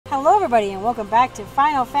Hello everybody and welcome back to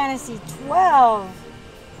Final Fantasy XII,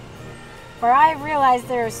 where I realized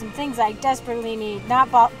there are some things I desperately need. Not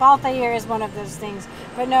Balthier is one of those things,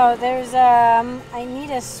 but no, there's I need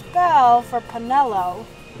a spell for Pinello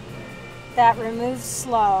that removes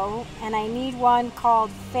slow, and I need one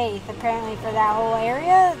called Faith apparently for that whole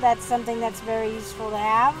area. That's something that's very useful to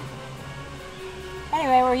have.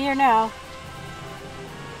 Anyway, we're here now.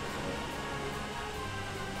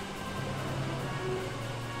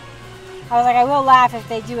 I was like, I will laugh if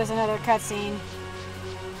they do us another cutscene.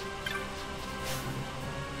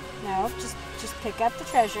 No, just pick up the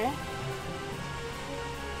treasure.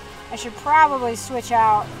 I should probably switch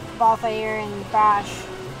out Balthier and Ashe.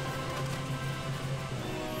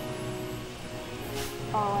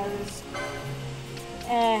 Oh,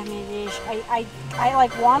 maybe I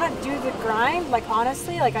like want to do the grind, like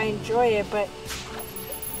honestly, like I enjoy it, but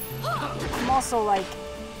I'm also like,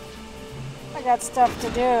 I got stuff to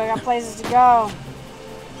do. I got places to go.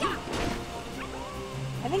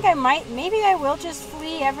 I think I might, maybe I will just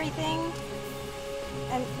flee everything.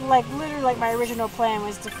 And like literally like my original plan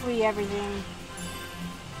was to flee everything.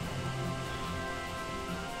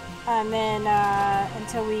 And then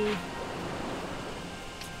until we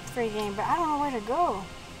freaking, but I don't know where to go.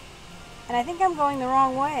 And I think I'm going the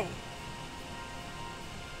wrong way.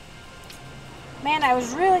 Man, I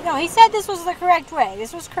was really, no, he said this was the correct way.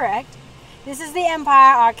 This was correct. This is the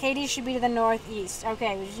Empire. Arcadia should be to the northeast.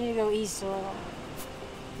 Okay, we just need to go east a little.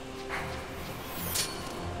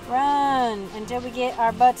 Run until we get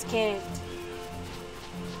our butts kicked.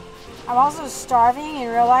 I'm also starving in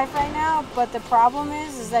real life right now, but the problem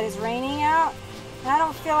is that it's raining out, and I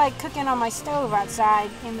don't feel like cooking on my stove outside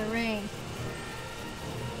in the rain.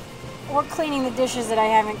 Or cleaning the dishes that I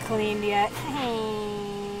haven't cleaned yet.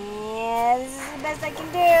 Yeah, this is the best I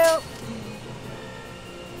can do.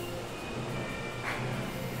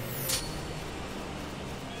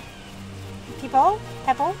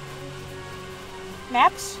 Pebble?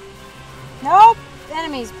 Maps? Nope!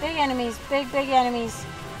 Enemies, big enemies, big enemies.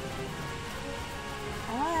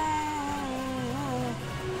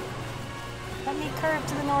 Let me curve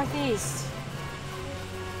to the northeast.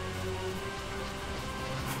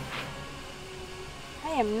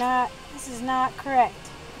 I am not, this is not correct.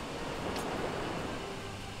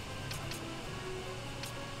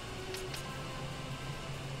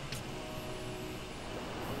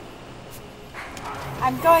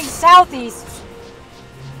 I'm going southeast.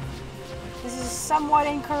 This is somewhat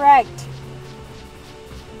incorrect.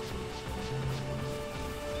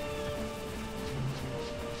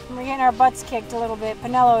 We're getting our butts kicked a little bit.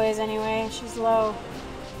 Pinello is anyway. She's low.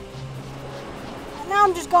 And now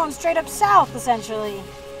I'm just going straight up south, essentially.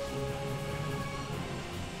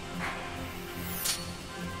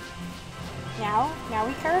 Now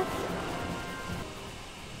we curve.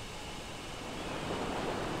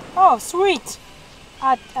 Oh, sweet.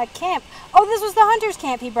 A camp. Oh, this was the hunter's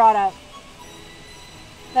camp he brought up.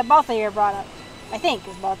 That Balthier brought up. I think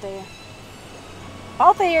is Balthier.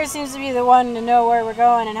 Balthier seems to be the one to know where we're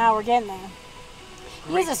going and how we're getting there.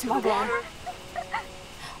 He's a smuggler.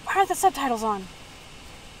 Why aren't the subtitles on?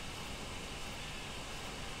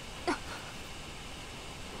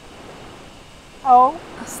 Oh,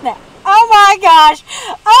 snap. Oh my gosh!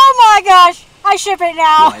 Oh my gosh! I ship it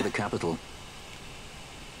now! Why the capital?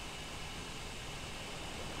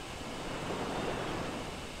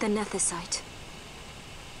 The Nethicite.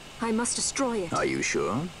 I must destroy it. Are you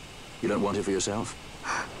sure? You don't want it for yourself?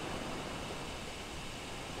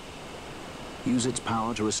 Use its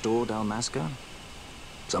power to restore Dalmasca?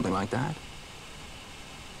 Something like that?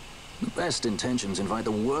 The best intentions invite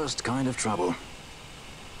the worst kind of trouble.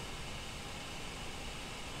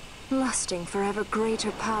 Lusting for ever greater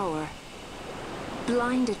power.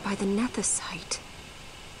 Blinded by the Nethicite.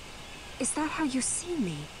 Is that how you see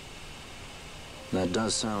me? That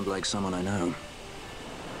does sound like someone I know.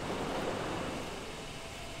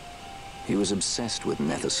 He was obsessed with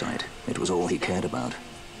Nethicite. It was all he cared about.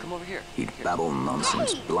 Come over here. He'd babble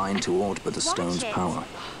nonsense, blind to aught but the stone's power.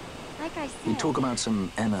 Like I said, He'd talk about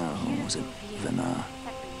some Enna, or was it Venar?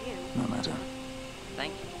 No matter.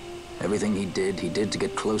 Thank you. Everything he did to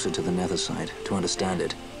get closer to the Nethicite, to understand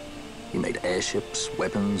it. He made airships,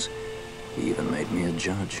 weapons. He even made me a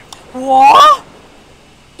judge. What?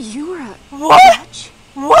 You're a... What?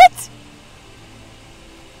 What?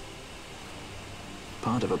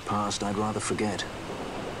 Part of a past I'd rather forget.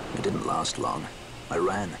 It didn't last long. I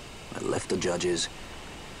ran. I left the judges.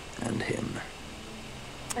 And him.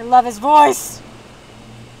 I love his voice.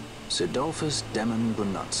 Sidolphus Demon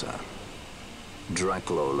Brunatza.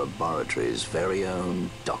 Draculaur Laboratories' very own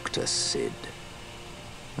Dr. Sid.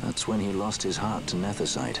 That's when he lost his heart to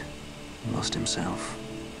Nethicite. Lost himself.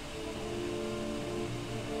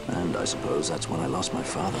 And I suppose that's when I lost my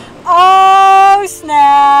father. Oh,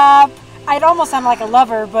 snap! I'd almost sound like a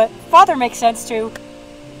lover, but father makes sense too.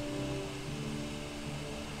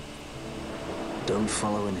 Don't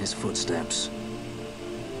follow in his footsteps.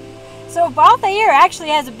 So Balthier actually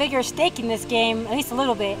has a bigger stake in this game, at least a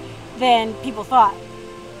little bit, than people thought.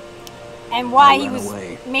 And why he was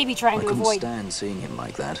maybe trying to avoid. I couldn't stand seeing him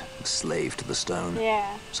like that, a slave to the stone.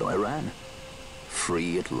 Yeah. So I ran.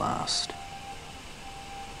 Free at last.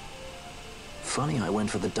 Funny I went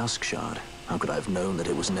for the Dusk Shard. How could I have known that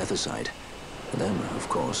it was Nethicite? Then, of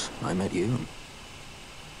course, I met you.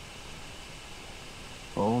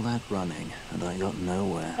 All that running, and I got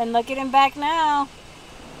nowhere. And look at him back now.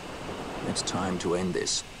 It's time to end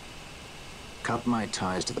this. Cut my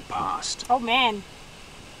ties to the past. Oh man.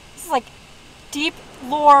 This is like deep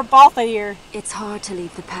lore Balthier. It's hard to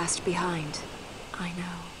leave the past behind. I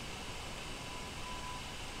know.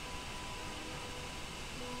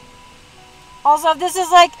 Also, if this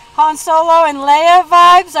is like Han Solo and Leia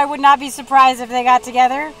vibes, I would not be surprised if they got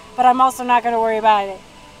together, but I'm also not going to worry about it.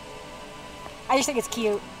 I just think it's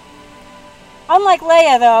cute. Unlike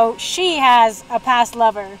Leia, though, she has a past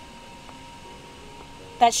lover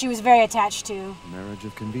that she was very attached to. Marriage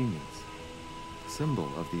of convenience. Symbol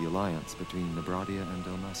of the alliance between Nebradia and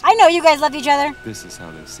Dalmasca. I know you guys loved each other. This is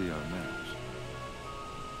how they see our marriage.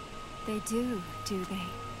 They do they?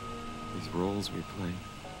 These roles we play.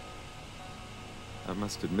 I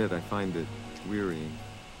must admit, I find it wearying.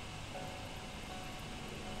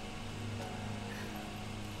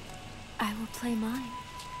 I will play mine.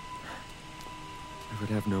 I would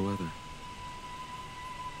have no other.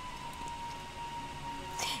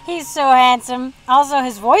 He's so handsome. Also,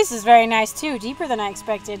 his voice is very nice too, deeper than I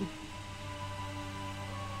expected.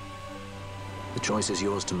 The choice is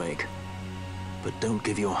yours to make. But don't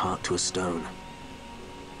give your heart to a stone.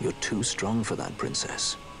 You're too strong for that,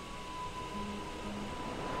 princess.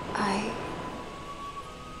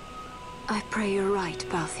 I pray you're right,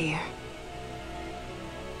 Balthier.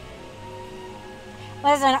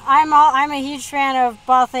 Listen, I'm a huge fan of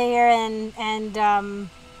Balthier and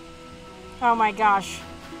oh my gosh,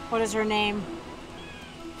 what is her name?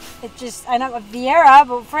 It just, I know Viera,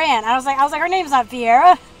 but Fran. I was like her name's not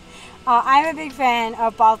Viera. I'm a big fan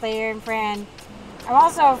of Balthier and Fran. I'm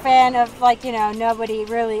also a fan of, like, you know, nobody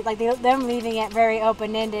really, like, them leaving it very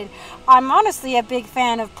open-ended. I'm honestly a big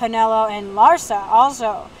fan of Penelo and Larsa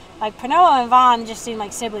also. Like, Penelo and Vaughn just seem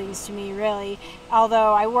like siblings to me, really.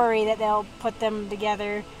 Although I worry that they'll put them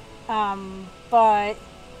together. But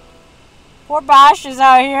poor Bosch is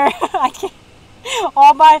out here. I can't.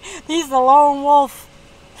 He's the lone wolf.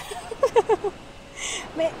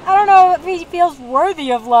 I don't know if he feels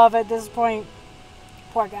worthy of love at this point.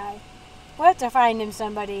 Poor guy. We'll have to find him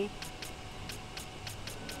somebody.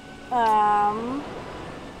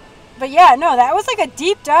 But yeah, no, that was like a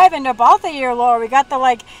deep dive into Balthier lore. We got the,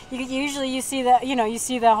 like, you see the, you know, you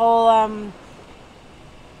see the whole,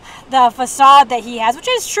 the facade that he has, which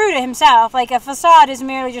is true to himself. Like, a facade is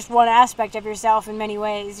merely just one aspect of yourself in many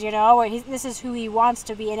ways, you know? This is who he wants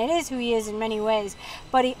to be, and it is who he is in many ways.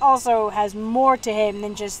 But he also has more to him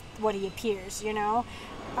than just what he appears, you know?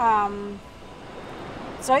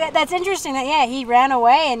 So yeah, that's interesting that, yeah, he ran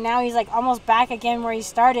away and now he's like almost back again where he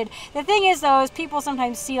started. The thing is, though, is people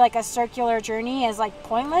sometimes see like a circular journey as like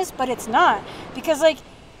pointless, but it's not. Because like,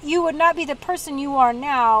 you would not be the person you are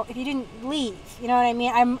now if you didn't leave. You know what I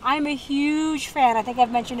mean? I'm a huge fan. I think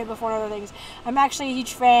I've mentioned it before in other things. I'm actually a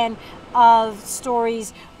huge fan of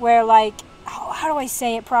stories where, like, how do I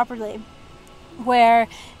say it properly? Where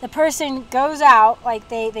the person goes out, like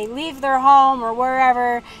they leave their home or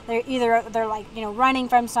wherever, they're like, you know, running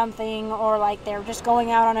from something, or like they're just going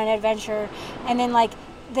out on an adventure, and then like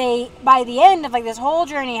by the end of like this whole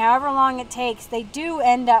journey, however long it takes, they do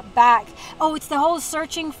end up back. Oh, it's the whole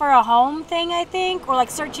searching for a home thing, I think, or like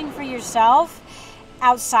searching for yourself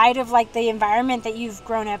outside of like the environment that you've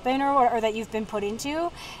grown up in or that you've been put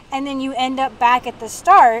into, and then you end up back at the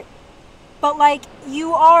start. But, like,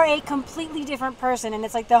 you are a completely different person. And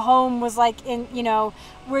it's like the home was, like, in, you know,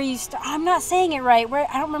 where you start. I'm not saying it right.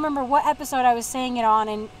 I don't remember what episode I was saying it on.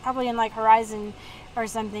 And probably in, like, Horizon or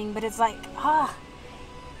something. But it's like,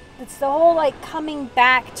 it's the whole, like, coming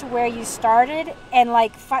back to where you started. And,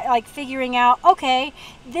 like, figuring out, okay,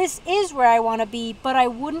 this is where I want to be. But I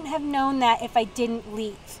wouldn't have known that if I didn't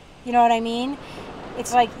leave. You know what I mean?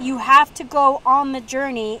 It's like you have to go on the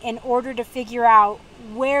journey in order to figure out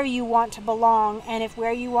where you want to belong, and if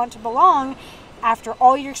where you want to belong after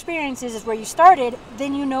all your experiences is where you started,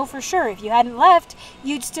 then you know for sure. If you hadn't left,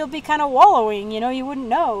 you'd still be kind of wallowing, you know, you wouldn't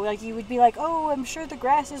know. Like, you would be like, oh, I'm sure the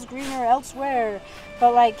grass is greener elsewhere.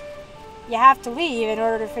 But, like, you have to leave in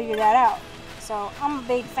order to figure that out. So, I'm a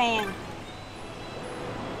big fan.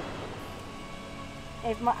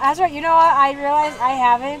 That's right, you know what? I realized I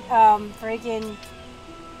haven't,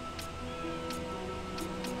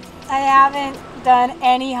 I haven't done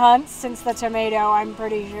any hunts since the tomato, I'm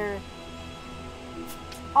pretty sure.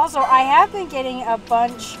 Also, I have been getting a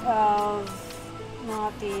bunch of,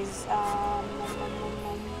 not these,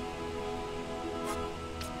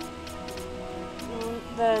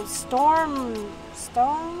 the storm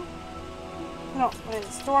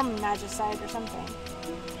magicite or something.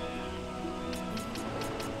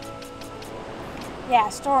 Yeah,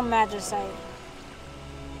 storm magicite.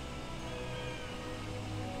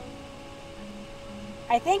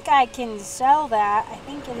 I think I can sell that. I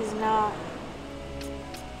think it is not.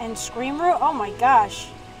 And scream root? Oh my gosh.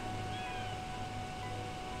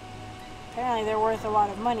 Apparently they're worth a lot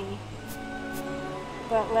of money.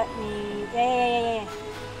 But let me... Yeah.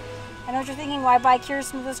 I know what you're thinking. Why buy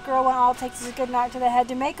cures from this girl when all it takes is a good knock to the head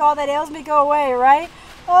to make all that ails me go away, right?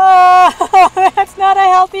 Oh, that's not a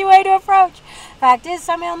healthy way to approach. Fact is,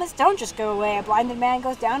 some ailments don't just go away. A blinded man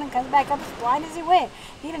goes down and comes back up as blind as he went.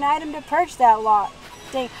 Need an item to purge that lot.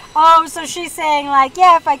 Dang. Oh, so she's saying, like,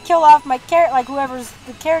 yeah, if I kill off my character, like whoever's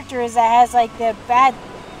the character is that has, like, the bad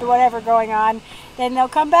whatever going on, then they'll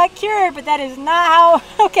come back cured. But that is not how...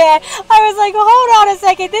 Okay, I was like, hold on a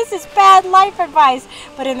second, this is bad life advice.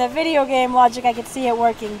 But in the video game logic, I could see it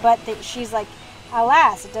working. But she's like,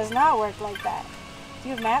 alas, it does not work like that. Do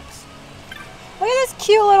you have maps? Look at this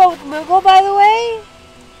cute little Moogle, by the way.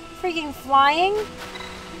 Freaking flying.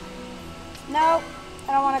 Nope,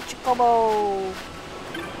 I don't want a chocobo.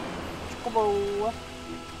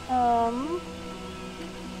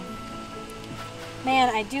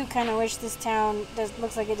 Man, I do kind of wish this town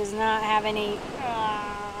looks like it does not have any.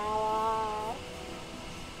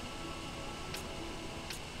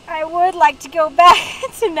 I would like to go back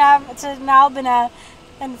to Nalbina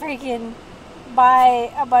and freaking buy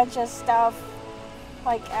a bunch of stuff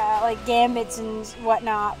like gambits and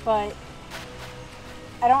whatnot, but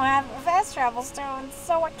I don't have a fast travel stone,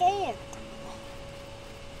 so I can't.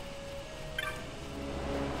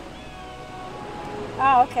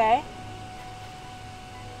 Oh, okay.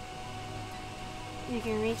 You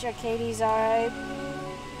can reach Arcades, alright.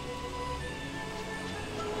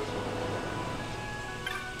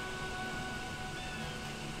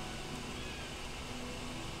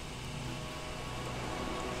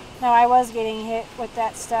 No, I was getting hit with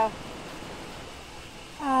that stuff.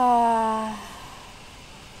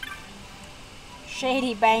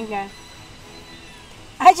 Shady Banga.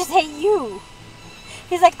 I just hate you.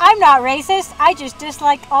 He's like, I'm not racist. I just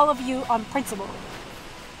dislike all of you on principle.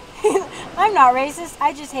 I'm not racist.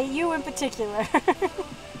 I just hate you in particular.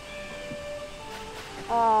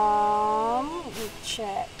 Let me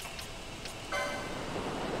check.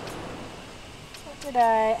 What did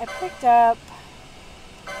I picked up.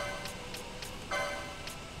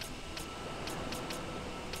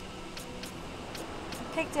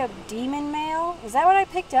 Picked up demon mail. Is that what I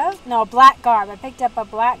picked up? No, black garb. I picked up a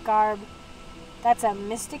black garb. That's a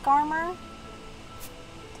mystic armor.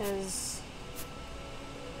 Does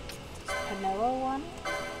Panello one?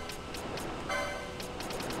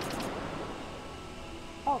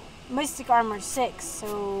 Oh, mystic armor 6.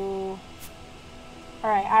 So, all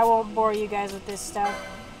right, I won't bore you guys with this stuff.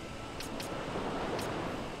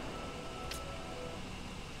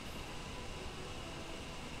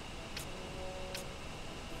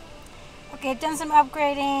 Okay, I've done some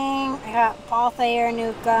upgrading. I got Balthier,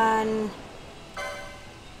 new gun.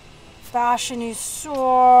 Ashe, a new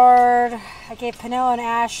sword. I gave Penel and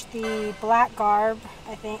Ashe the black garb,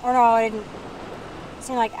 I think. Or no, I didn't. It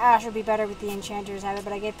seemed like Ashe would be better with the enchanters habit,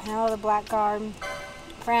 but I gave Penel the black garb.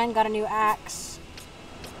 Fran got a new axe.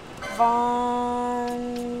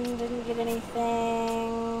 Vaughn didn't get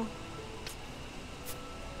anything.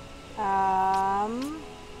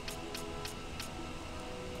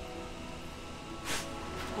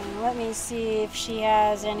 And let me see if she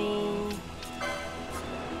has any.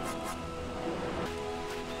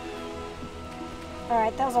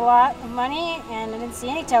 Alright, that was a lot of money, and I didn't see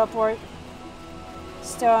any teleport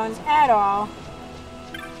stones at all.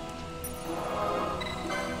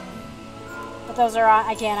 But those are on,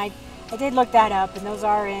 again, I did look that up, and those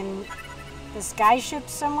are in the sky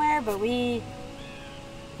ships somewhere, but maybe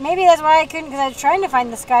that's why I couldn't, because I was trying to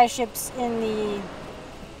find the sky ships in the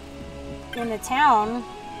town.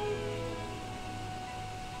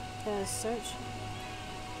 To search.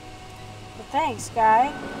 Well, thanks,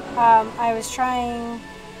 guy. I was trying...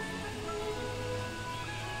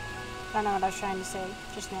 I don't know what I was trying to say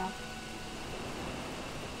just now.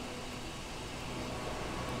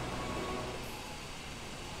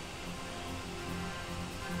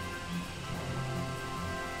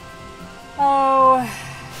 Oh,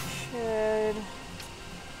 should...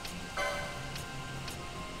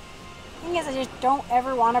 Thing is, I just don't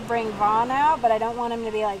ever want to bring Vaughn out, but I don't want him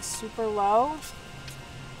to be like super low.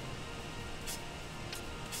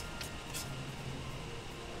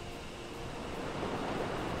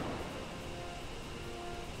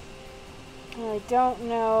 I don't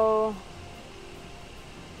know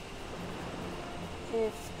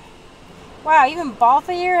if... Wow, even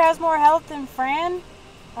Balthier has more health than Fran?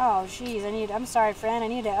 Oh, jeez, I'm sorry, Fran, I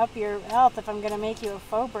need to up your health if I'm gonna make you a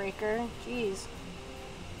foe breaker. Jeez.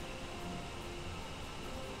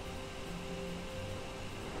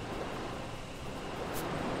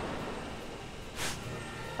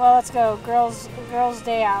 Well, let's go. Girls'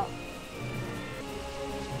 day out.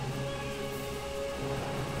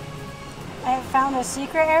 I have found a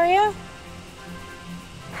secret area?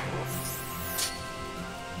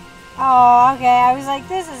 Oh, okay. I was like,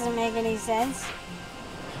 this doesn't make any sense.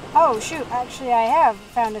 Oh, shoot. Actually, I have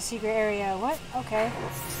found a secret area. What? Okay.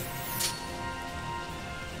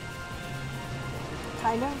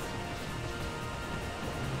 Kind of.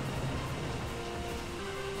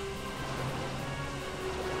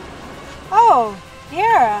 Oh,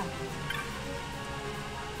 Vieira.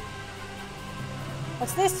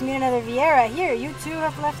 What's this? To meet another Vieira. Here, you too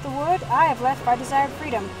have left the wood. I have left by desired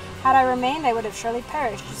freedom. Had I remained, I would have surely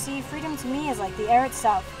perished. You see, freedom to me is like the air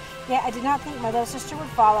itself. Yet I did not think my little sister would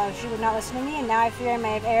follow. She would not listen to me, and now I fear I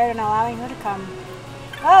may have erred in allowing her to come.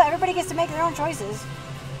 Well, everybody gets to make their own choices.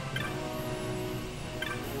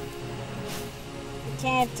 You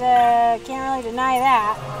can't really deny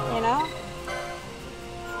that, you know?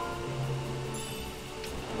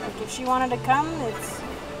 Like, if she wanted to come,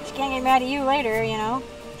 she can't get mad at you later, you know?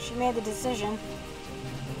 She made the decision.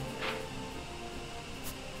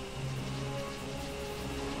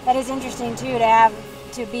 That is interesting, too,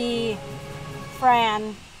 to be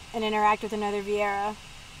Fran and interact with another Vieira.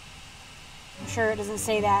 I'm sure it doesn't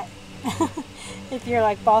say that if you're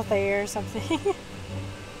like Balthier or something.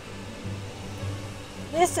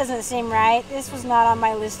 This doesn't seem right. This was not on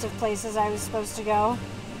my list of places I was supposed to go.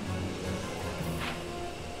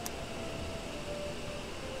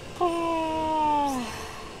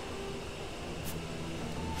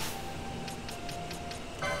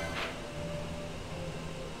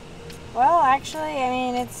 Well, actually, I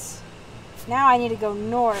mean, it's... Now I need to go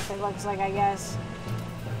north, it looks like, I guess.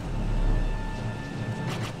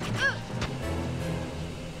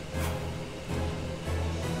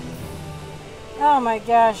 Oh my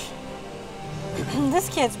gosh. This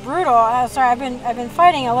kid's brutal. Sorry, I've been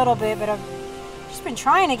fighting a little bit, but I've just been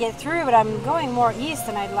trying to get through, but I'm going more east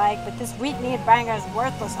than I'd like. But this weak-kneed banger is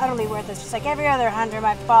worthless, utterly worthless, just like every other hunter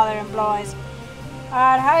my father employs.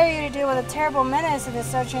 I'd hire you to deal with a terrible menace in the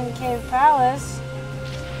Sochin Cave Palace.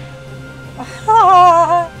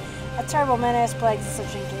 A terrible menace plagues the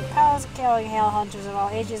Sochin Cave Palace, killing hail hunters of all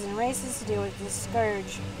ages and races to deal with this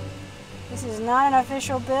scourge. This is not an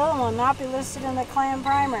official bill and will not be listed in the clan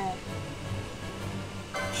primer.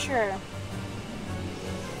 Sure.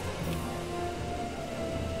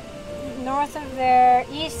 North of there,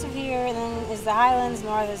 east of here, then is the Highlands.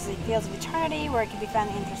 North is the Fields of Eternity, where it can be found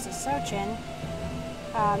in the interests of Sochin.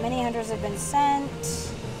 Many hunters have been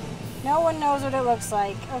sent. No one knows what it looks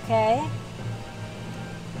like. Okay.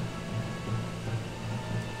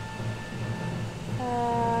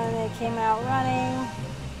 They came out running.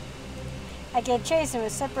 I gave chase and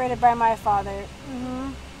was separated by my father.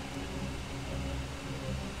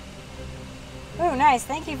 Ooh, nice.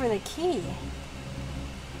 Thank you for the key.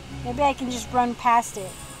 Maybe I can just run past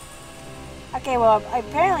it. Okay, well,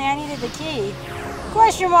 apparently I needed the key.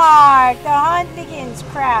 Question mark! The hunt begins.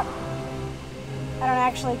 Crap. I don't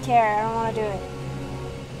actually care. I don't want to do it.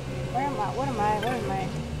 Where am I? What am I? Where am I?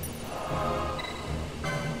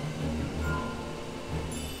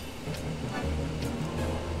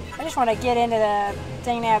 I just want to get into the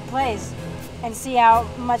thing that plays and see how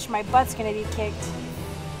much my butt's going to be kicked.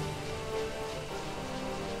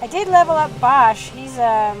 I did level up Bosch. He's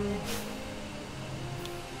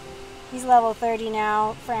level 30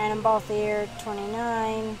 now. Fran and Balthier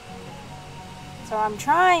 29. So I'm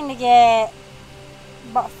trying to get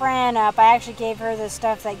Fran up. I actually gave her the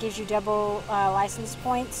stuff that gives you double license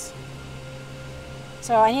points.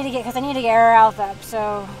 So I need to get her health up.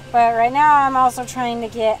 So, but right now I'm also trying to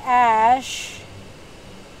get Ashe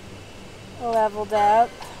leveled up.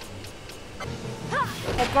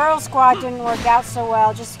 the girl squad didn't work out so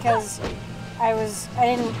well just because I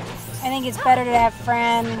think it's better to have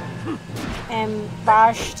Fran and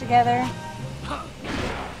Bosch together.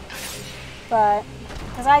 But,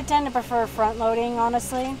 because I tend to prefer front loading,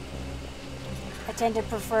 honestly. I tend to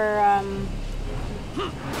prefer,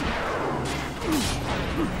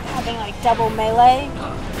 having like double melee.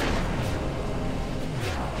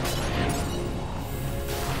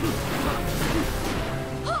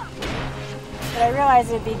 But I realized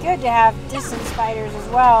it'd be good to have distance fighters as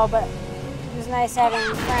well, but it was nice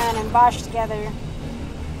having Fran and Bosch together.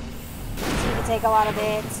 She could take a lot of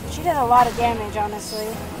hits. She does a lot of damage, honestly.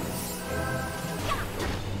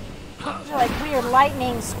 Those are like weird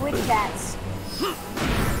lightning squid cats. You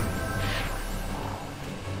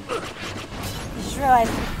just realize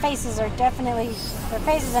their faces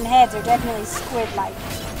and heads are definitely squid-like.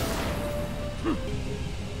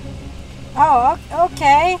 Oh,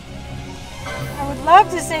 okay. I would love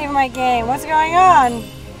to save my game. What's going on?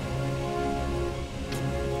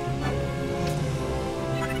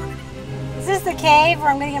 Is this the cave where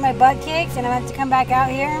I'm gonna get my butt kicked and I'm gonna have to come back out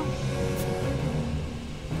here?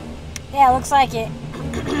 Yeah, it looks like it.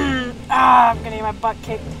 I'm gonna get my butt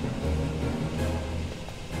kicked.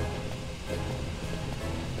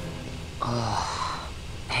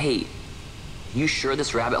 Hey, you sure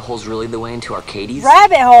this rabbit hole's really the way into Arcades?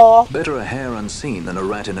 Rabbit hole? Better a hare unseen than a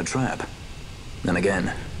rat in a trap. Then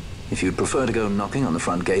again, if you'd prefer to go knocking on the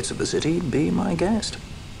front gates of the city, be my guest.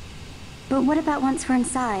 But what about once we're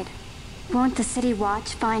inside? Won't the city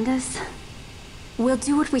watch find us? We'll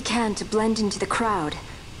do what we can to blend into the crowd.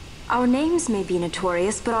 Our names may be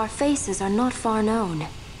notorious, but our faces are not far known.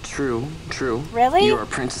 True, true. Really? You're a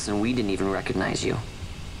princess and we didn't even recognize you.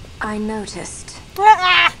 I noticed.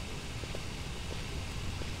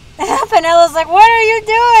 Penelo's like, what are you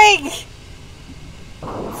doing?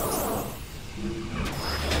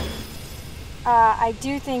 I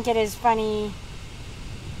do think it is funny.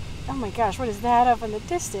 Oh my gosh, what is that up in the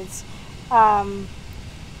distance?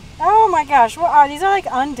 Oh my gosh, what are these? Are like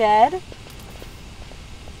undead?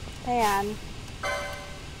 Man.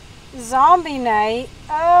 Zombie night.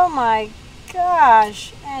 Oh my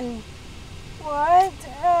gosh. And what?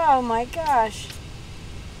 Oh my gosh.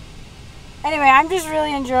 Anyway, I'm just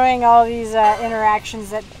really enjoying all these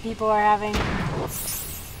interactions that people are having.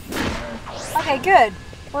 Okay, good.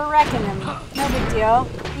 We're wrecking them. No big deal.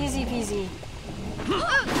 Easy peasy.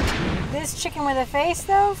 This chicken with a face,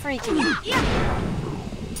 though? Freaky.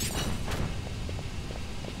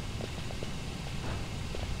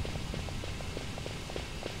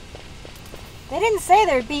 They didn't say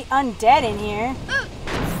there'd be undead in here.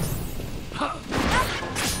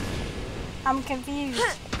 I'm confused.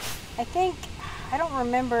 I don't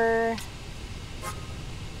remember.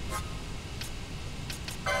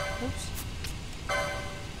 Oops.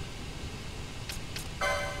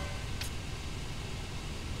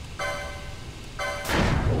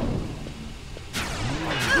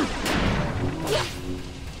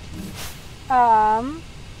 Oh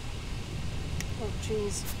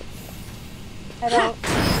jeez. I don't.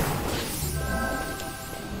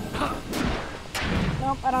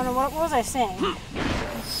 Nope, I don't know. What was I saying?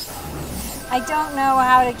 I don't know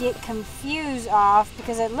how to get confused off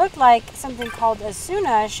because it looked like something called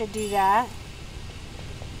Asuna should do that.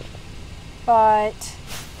 But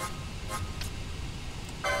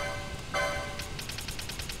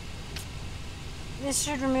this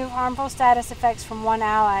should remove harmful status effects from one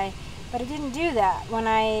ally. But it didn't do that when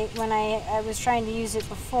I was trying to use it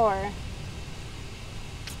before.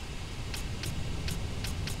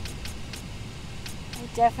 I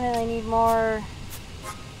definitely need more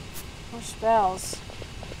spells.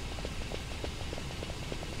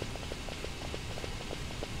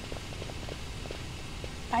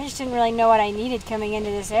 I just didn't really know what I needed coming into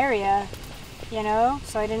this area, you know?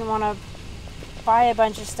 So I didn't want to buy a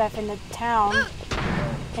bunch of stuff in the town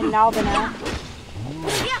in Nalbina.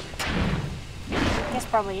 I guess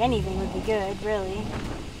probably anything would be good, really.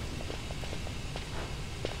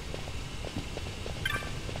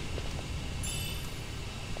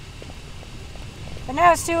 But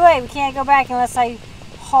now it's too late. We can't go back unless I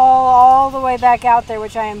haul all the way back out there,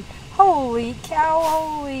 which I am. Holy cow,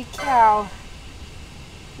 holy cow.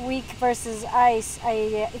 Weak versus ice.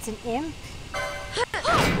 It's an imp.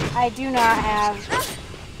 I do not have.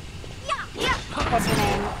 What's her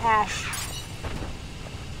name? Ashe.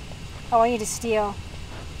 Oh, I need to steal.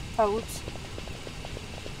 Oh, oops.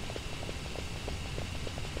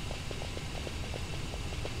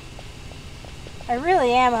 I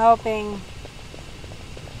really am hoping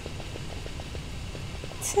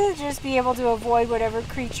to just be able to avoid whatever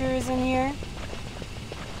creature is in here.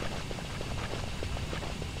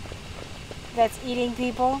 that's eating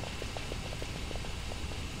people.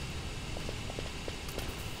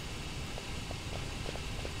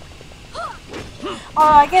 Oh,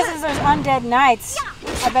 I guess since there's undead knights,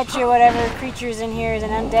 I bet you whatever creature's in here is an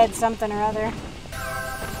undead something or other.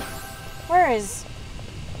 Where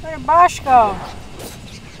did Bosch go?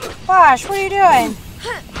 Bosch, what are you doing?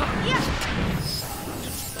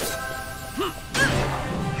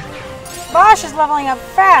 Bosch is leveling up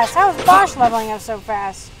fast. How is Bosch leveling up so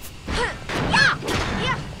fast?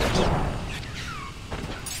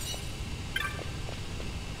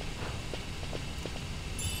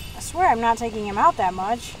 I swear I'm not taking him out that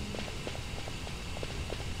much.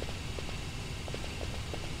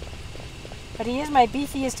 But he is my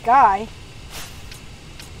beefiest guy.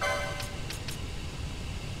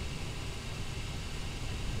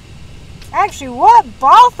 Actually, what?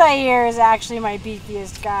 Balthier is actually my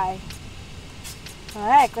beefiest guy. Well,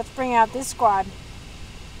 heck, let's bring out this squad.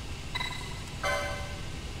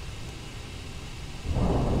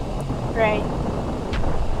 Great.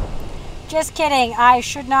 Just kidding. I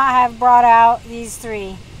should not have brought out these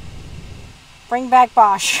three. Bring back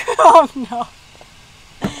Bosch. Oh no.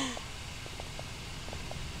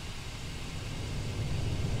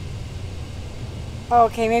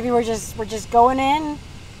 Okay, maybe we're just going in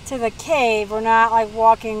to the cave. We're not like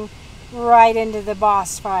walking right into the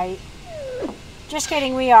boss fight. Just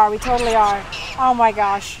kidding, we are. We totally are. Oh my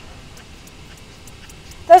gosh.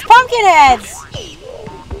 Those pumpkin heads!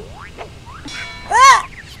 Ah!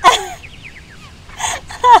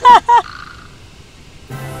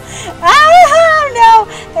 Oh no!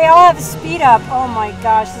 They all have speed up. Oh my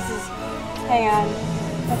gosh, this is... Hang on.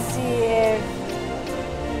 Let's see if...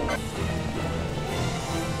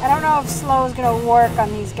 I don't know if slow is going to work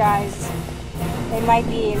on these guys. They might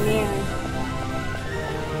be immune.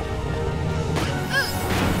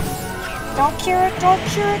 Don't cure it, don't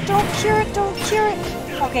cure it, don't cure it, don't cure it.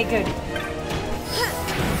 Okay, good.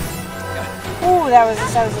 Ooh, that was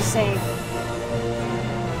a save.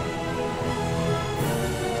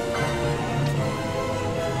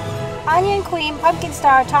 Onion Queen, Pumpkin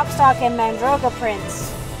Star, Top Stock, and Mandroga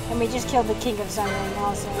Prince. And we just killed the King of Sunring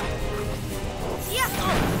also.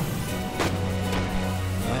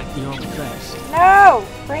 You're the best. No!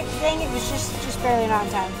 Great thing, it was just barely on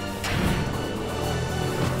time.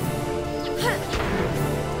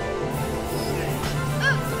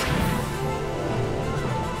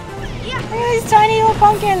 Look at this tiny little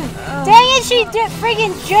pumpkin! Dang it, she did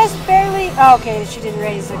friggin' just barely... Oh, okay, she didn't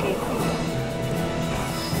raise, okay.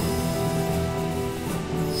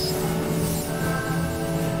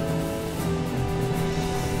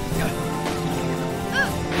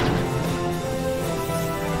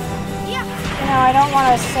 I don't want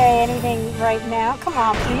to say anything right now. Come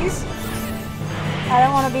on, please. I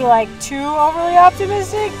don't want to be like too overly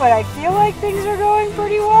optimistic, but I feel like things are going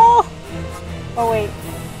pretty well. Oh wait,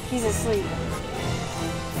 he's asleep.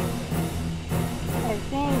 I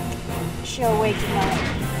think she'll wake him up.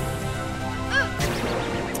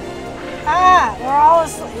 Ah, we're all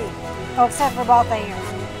asleep. Oh, except for Balthier.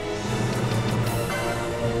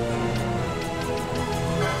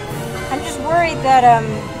 I'm just worried that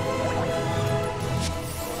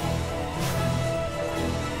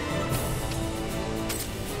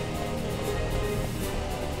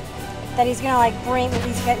that he's gonna like bring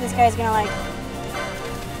this guy's gonna like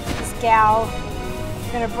this gal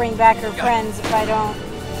is gonna bring back her friends if I don't.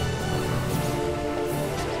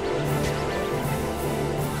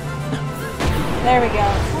 There we go.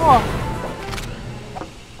 Cool.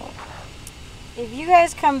 If you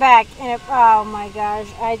guys come back and if, oh my gosh,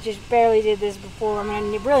 I just barely did this before. I'm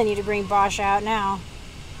gonna really need to bring Bosch out now.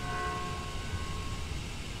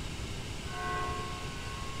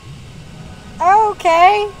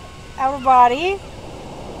 Okay. Outer body.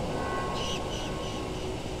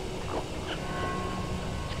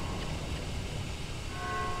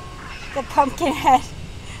 The pumpkin head.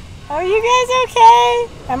 Are you guys okay?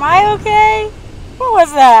 Am I okay? What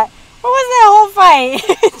was that? What was that whole fight?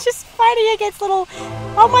 Just fighting against little...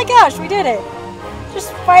 Oh my gosh, we did it.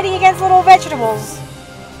 Just fighting against little vegetables.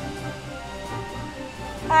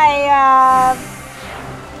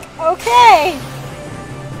 Okay.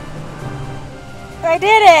 I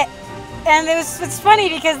did it. And it's funny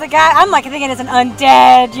because the guy, I'm like thinking it's an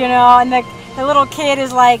undead, you know, and the little kid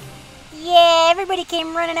is like, yeah, everybody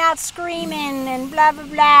came running out screaming and blah, blah,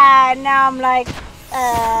 blah. And now I'm like,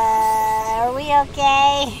 are we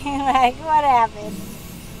okay? Like, what happened?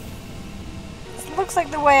 This looks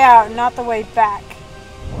like the way out, not the way back.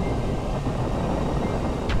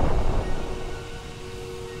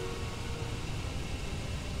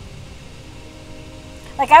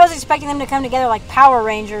 Like, I was expecting them to come together like Power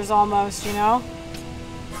Rangers almost, you know?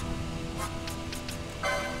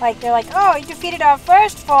 Like, they're like, oh, you defeated our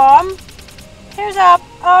first form. Here's our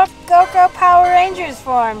Go Power Rangers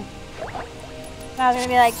form. Now I was gonna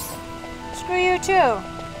be like, screw you too.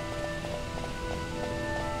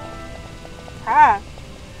 Ah.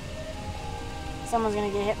 Someone's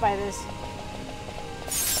gonna get hit by this.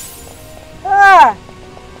 Ah!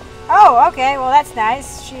 Oh, okay, well that's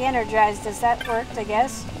nice. She energized us. That worked, I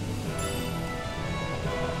guess.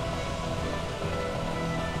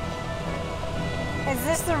 Is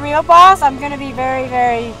this the real boss? I'm gonna be very,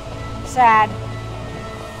 very sad.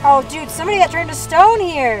 Oh, dude, somebody got turned to stone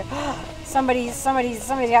here. Somebody's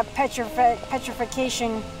got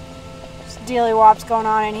petrification dealy-wops going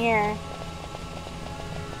on in here.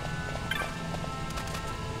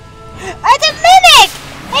 It's a mimic!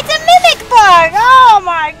 It's a mimic bug! Oh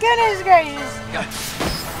my goodness gracious!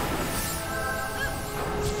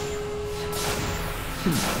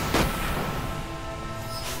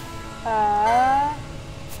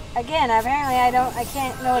 Again, apparently I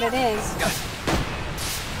can't know what it is.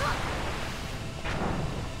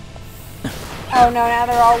 Oh no, now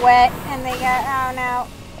they're all wet and they got, oh no.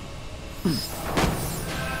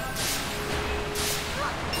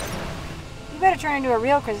 You better turn into a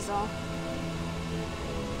real crystal.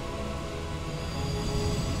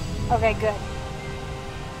 Okay, good.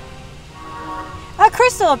 A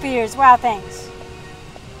crystal appears. Wow, thanks.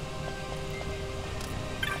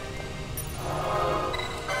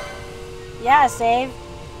 Yeah, save.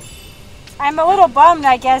 I'm a little bummed,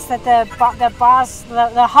 I guess, that the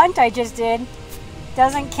hunt I just did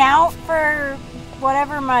doesn't count for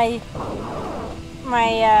whatever I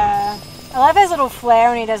love his little flair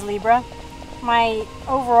when he does Libra. My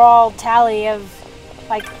overall tally of,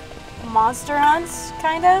 like, monster hunts,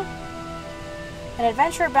 kinda. An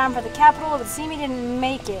adventurer bound for the capital, but see me didn't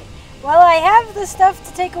make it. Well, I have the stuff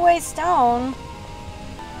to take away stone.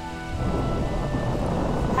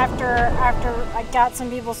 After I got some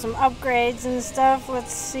people some upgrades and stuff.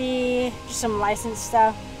 Let's see. Just some licensed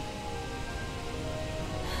stuff.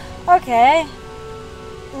 Okay.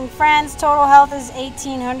 And Fran's total health is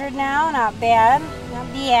 1800 now. Not bad. Not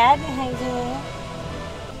bad.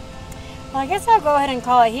 Well, I guess I'll go ahead and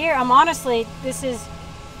call it here. I'm honestly, this is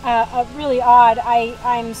really odd.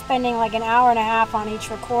 I'm spending like an hour and a half on each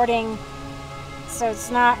recording. So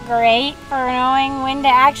it's not great for knowing when to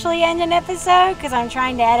actually end an episode because I'm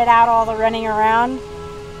trying to edit out all the running around.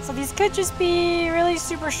 So these could just be really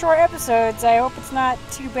super short episodes. I hope it's not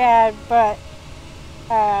too bad, but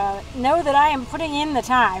know that I am putting in the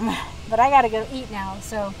time. But I gotta go eat now.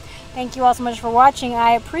 So thank you all so much for watching.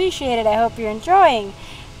 I appreciate it. I hope you're enjoying.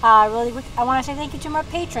 Really quick, I want to say thank you to my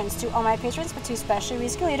patrons, to all my patrons, but to especially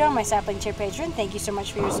Rizgalito, my sapling tier patron. Thank you so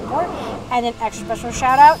much for your support. And an extra special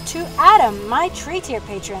shout out to Adam, my tree tier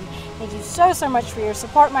patron. Thank you so much for your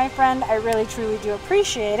support, my friend. I really truly do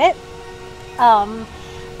appreciate it. And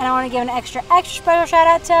I want to give an extra special shout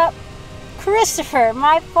out to Christopher,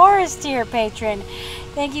 my forest tier patron.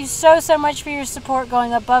 Thank you so much for your support,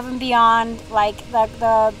 going above and beyond, like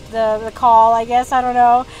the call, I guess, I don't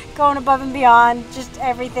know, going above and beyond, just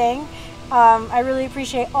everything. I really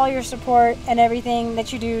appreciate all your support and everything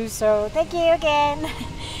that you do, so thank you again.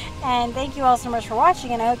 And thank you all so much for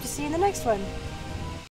watching, and I hope to see you in the next one.